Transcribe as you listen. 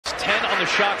the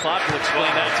shot clock. We'll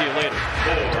explain that to you later.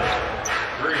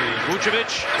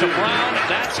 Vucevic to Brown.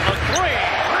 That's a three.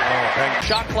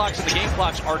 Shot clocks and the game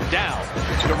clocks are down.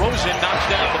 DeRozan knocks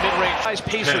down the mid-range.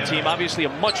 Pacer team, obviously a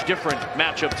much different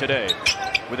matchup today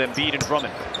with Embiid and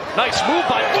Drummond. Nice move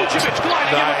by Vucevic,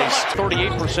 gliding in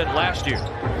with the 38% last year.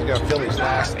 He got Philly's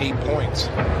last 8 points.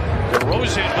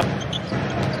 DeRozan.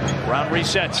 Brown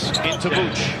resets into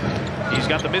Vooch. He's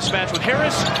got the mismatch with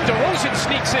Harris. DeRozan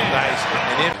sneaks in. Nice.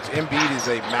 And Embiid is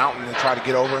a mountain to try to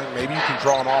get over. Maybe you can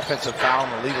draw an offensive foul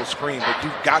on a legal screen, but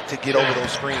you've got to get over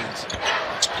those screens.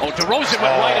 Oh, DeRozan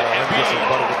went right at Embiid.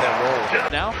 With that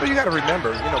roll. Now, but you got to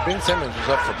remember, Ben Simmons was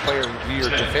up for Player of the Year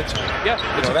defensively. Yeah,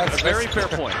 that's a very fair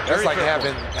point. That's like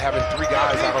having 3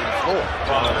 guys out on the floor.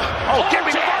 Give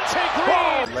me Javonte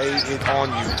Green. Lay it on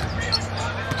you.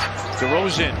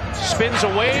 DeRozan spins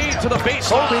away to the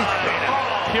baseline.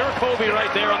 Pure Kobe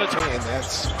right there on the turn. And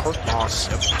that's Kurt Moss.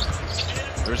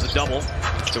 There's the double.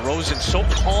 DeRozan so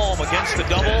calm against the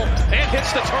double and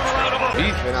hits the turnaround over.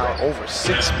 He's been out over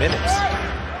 6 minutes.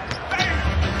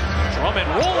 Drummond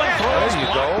rolling through. There you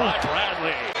go.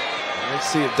 Bradley. Let's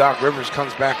see if Doc Rivers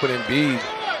comes back with Embiid.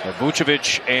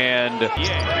 Vucevic and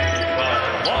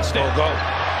lost it. Go.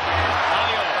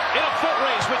 Ayo in a foot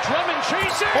race with Drummond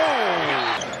chasing.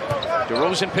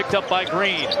 DeRozan picked up by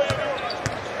Green.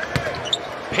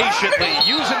 Patiently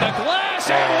using the glass.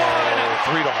 3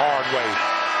 the hard way.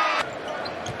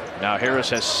 Now Harris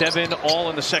has 7 all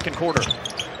in the second quarter.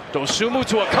 Dosumu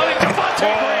to a cutting Javonte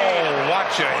Green.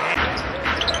 Watch your hand.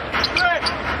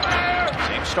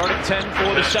 Same starting 10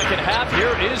 for the second half.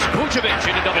 Here is Vucevic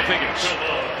into double figures.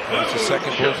 That's the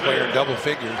second best player in double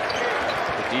figures.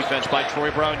 The defense by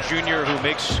Troy Brown Jr., who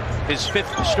makes his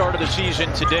 5th start of the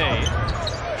season today.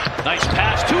 Nice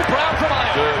pass to Brown from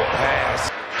Ayo. Good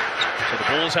pass. So the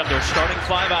Bulls have their starting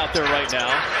 5 out there right now.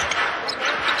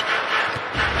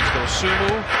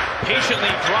 Dosumu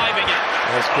patiently driving it.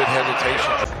 That's good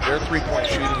hesitation. Their 3-point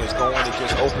shooting is going. It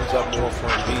just opens up more for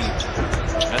Embiid.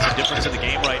 That's the difference in the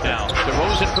game right now.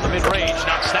 DeRozan from the mid-range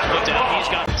knocks that one down. He's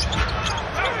got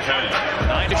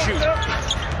 9 to shoot.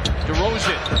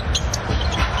 DeRozan.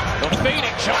 The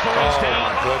fading jumper is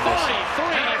down.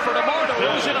 43 for DeMar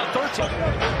DeRozan on 13.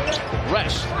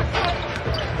 Rest.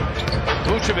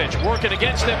 Vucevic working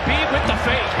against Embiid with the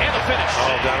fake and the finish.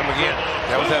 Got him again.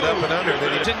 That was that up and under.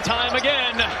 He's in time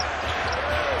again.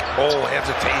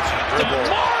 Hesitation. Dribble.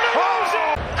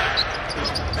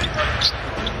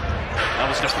 That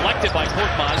was deflected by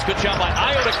Korkmaz. Good job by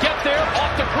Ayo to get there.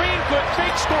 Off the green. Good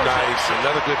fake score. Nice.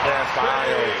 Another good pass by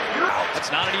Ayo. That's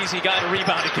not an easy guy to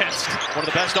rebound against. One of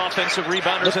the best offensive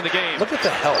rebounders in the game. Look at the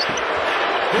help.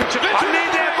 Vucevic. I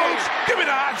need that, folks. Give me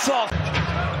the hot sauce.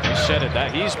 He said it.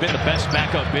 That he's been the best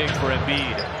backup big for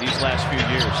Embiid these last few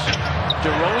years.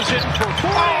 DeRozan for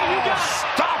 40.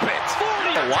 Stop it.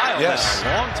 40. A while now.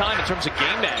 Long time in terms of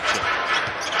game action.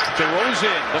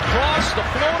 DeRozan, the cross, the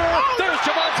floater. There's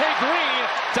Javonte Green.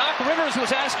 Doc Rivers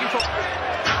was asking for.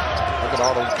 Look at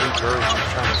all those blue jerseys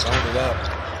trying to zone it up.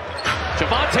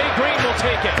 Javonte Green will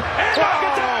take it.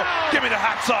 Give me the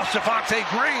hot sauce, Javonte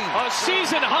Green. A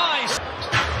season high.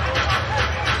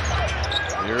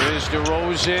 Here is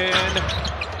DeRozan.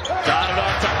 Got it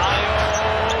off to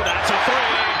Ayo. That's a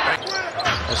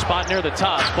 3. A spot near the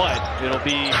top, but it'll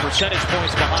be percentage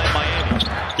points behind Miami.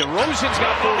 DeRozan's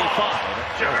got 45.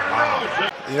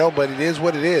 But it is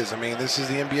what it is. I mean, this is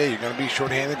the NBA. You're going to be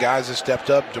shorthanded. Guys have stepped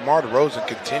up. DeMar DeRozan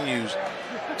continues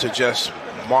to just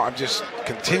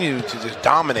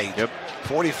dominate.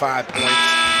 45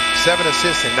 points, 7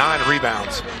 assists, and 9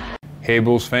 rebounds. Hey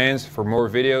Bulls fans, for more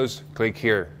videos, click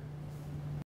here.